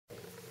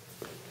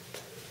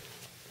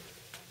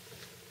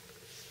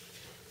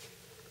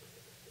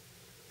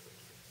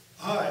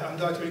I'm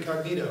Dr.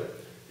 Incognito.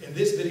 In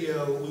this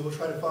video, we will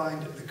try to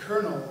find the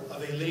kernel of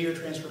a linear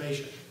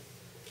transformation.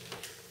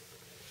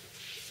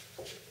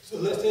 So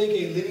let's take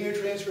a linear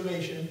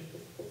transformation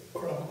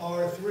from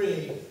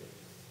R3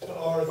 to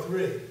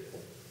R3,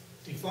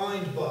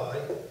 defined by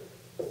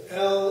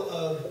L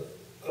of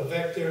a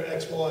vector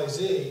x, y,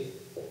 z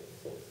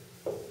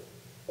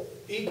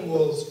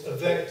equals a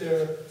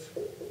vector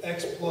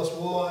x plus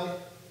y,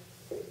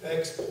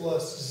 x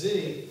plus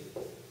z,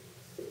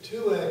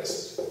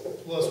 2x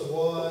plus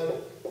y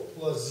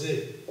plus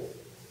z.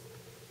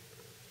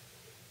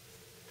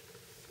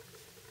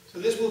 So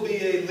this will be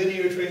a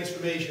linear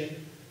transformation.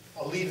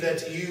 I'll leave that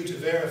to you to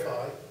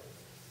verify.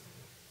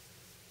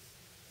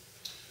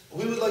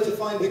 We would like to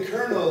find the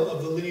kernel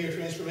of the linear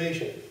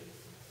transformation.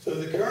 So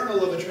the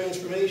kernel of a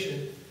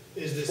transformation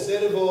is the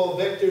set of all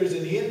vectors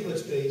in the input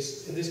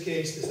space, in this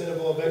case the set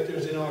of all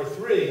vectors in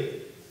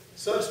R3,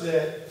 such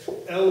that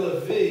L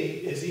of v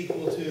is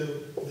equal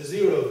to the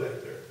 0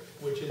 vector,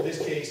 which in this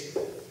case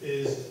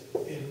is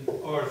in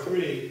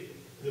R3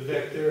 the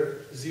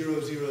vector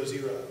 0, 0,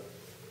 0.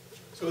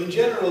 So in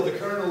general, the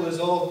kernel is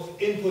all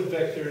input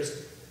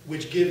vectors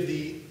which give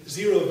the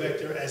 0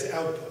 vector as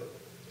output.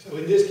 So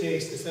in this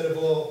case, the set of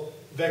all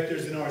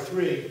vectors in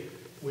R3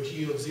 which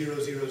yield 0,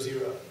 0,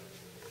 0.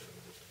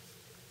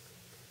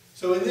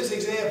 So in this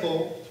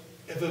example,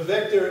 if a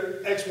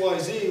vector x, y,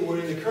 z were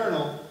in the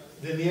kernel,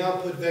 then the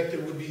output vector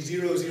would be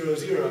 0, 0,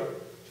 0.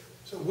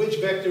 So which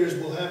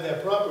vectors will have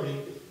that property?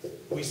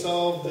 We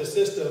solve the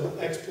system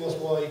x plus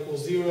y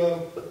equals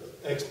 0,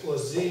 x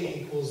plus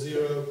z equals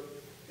 0,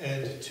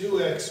 and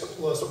 2x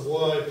plus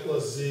y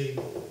plus z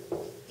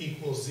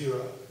equals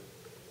 0.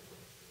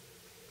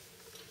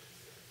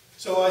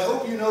 So I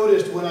hope you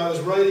noticed when I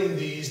was writing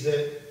these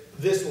that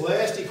this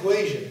last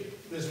equation,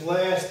 this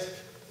last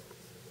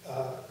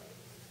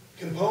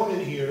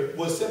component here,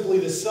 was simply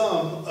the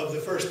sum of the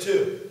first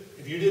two.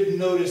 If you didn't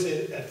notice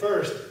it at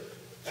first,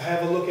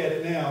 have a look at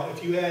it now.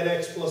 If you add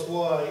x plus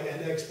y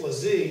and x plus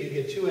z, you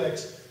get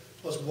 2x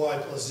plus y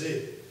plus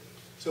z.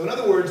 So in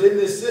other words, in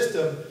this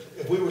system,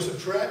 if we were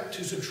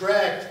to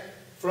subtract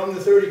from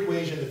the third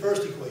equation the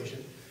first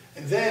equation,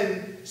 and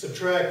then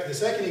subtract the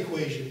second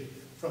equation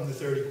from the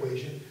third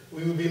equation,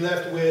 we would be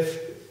left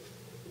with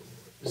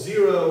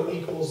 0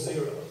 equals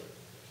 0.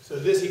 So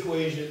this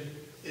equation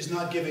is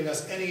not giving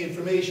us any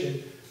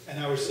information,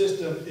 and our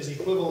system is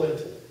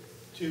equivalent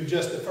to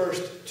just the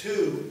first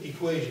two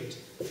equations.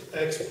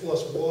 X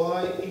plus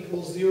y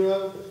equals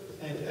 0,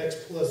 and x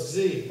plus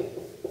z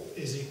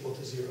is equal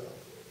to 0.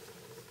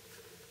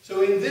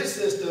 So in this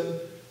system,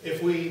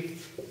 if we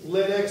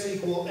let x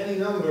equal any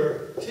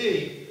number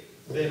t,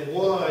 then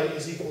y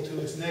is equal to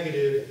its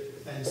negative,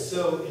 and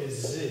so is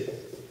z.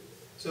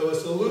 So a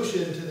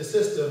solution to the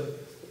system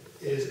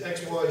is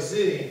x, y,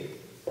 z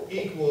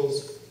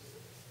equals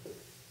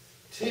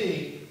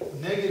t,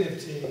 negative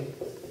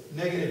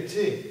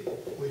t,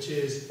 which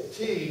is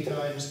t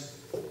times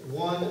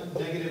 1,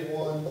 negative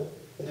 1,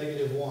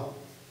 negative 1.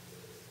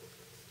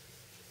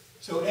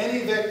 So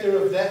any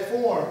vector of that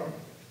form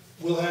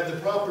will have the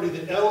property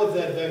that L of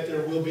that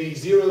vector will be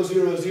 0,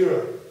 0,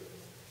 0.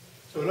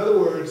 So in other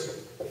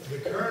words, the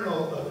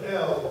kernel of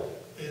L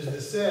is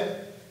the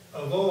set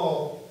of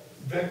all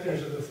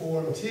vectors of the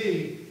form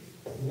t,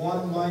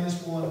 1,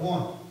 minus 1,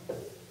 1,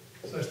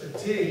 such that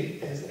t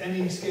is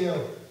any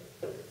scalar.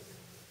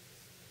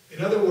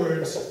 In other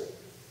words,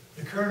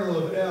 the kernel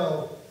of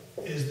L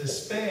is the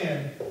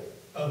span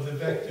of the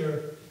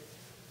vector,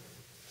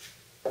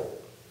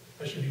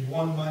 that should be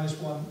 1, minus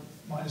 1,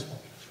 minus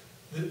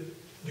 1.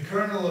 The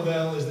kernel of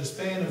L is the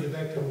span of the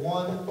vector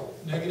 1,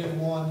 negative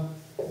 1,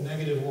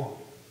 negative 1.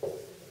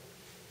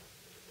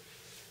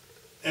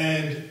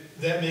 And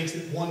that makes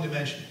it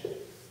one-dimensional.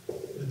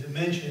 The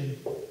dimension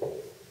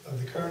of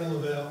the kernel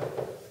of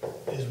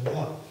L is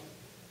 1.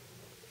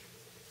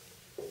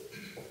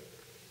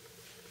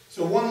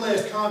 So one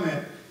last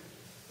comment.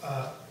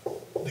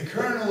 The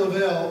kernel of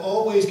L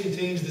always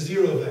contains the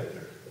 0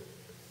 vector.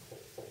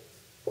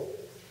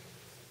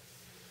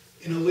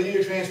 In a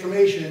linear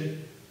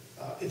transformation,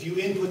 if you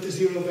input the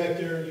 0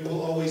 vector, you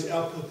will always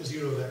output the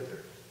 0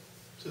 vector.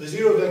 So the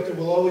 0 vector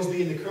will always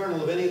be in the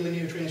kernel of any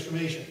linear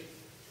transformation.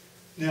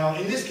 Now,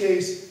 in this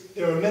case,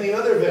 there are many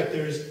other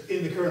vectors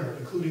in the kernel,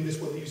 including this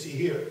one that you see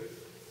here.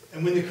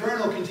 And when the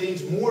kernel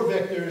contains more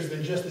vectors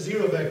than just the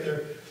 0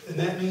 vector, then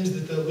that means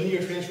that the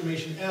linear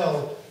transformation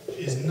L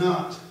is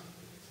not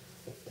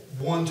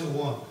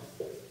one-to-one.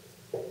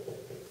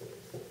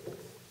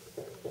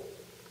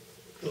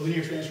 The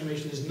linear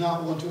transformation is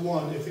not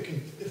one-to-one if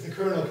the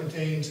kernel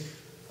contains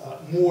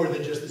more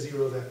than just the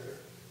 0 vector.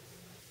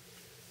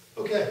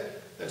 Okay,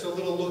 that's a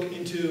little look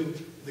into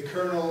the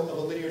kernel of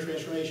a linear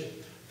transformation.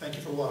 Thank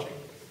you for watching.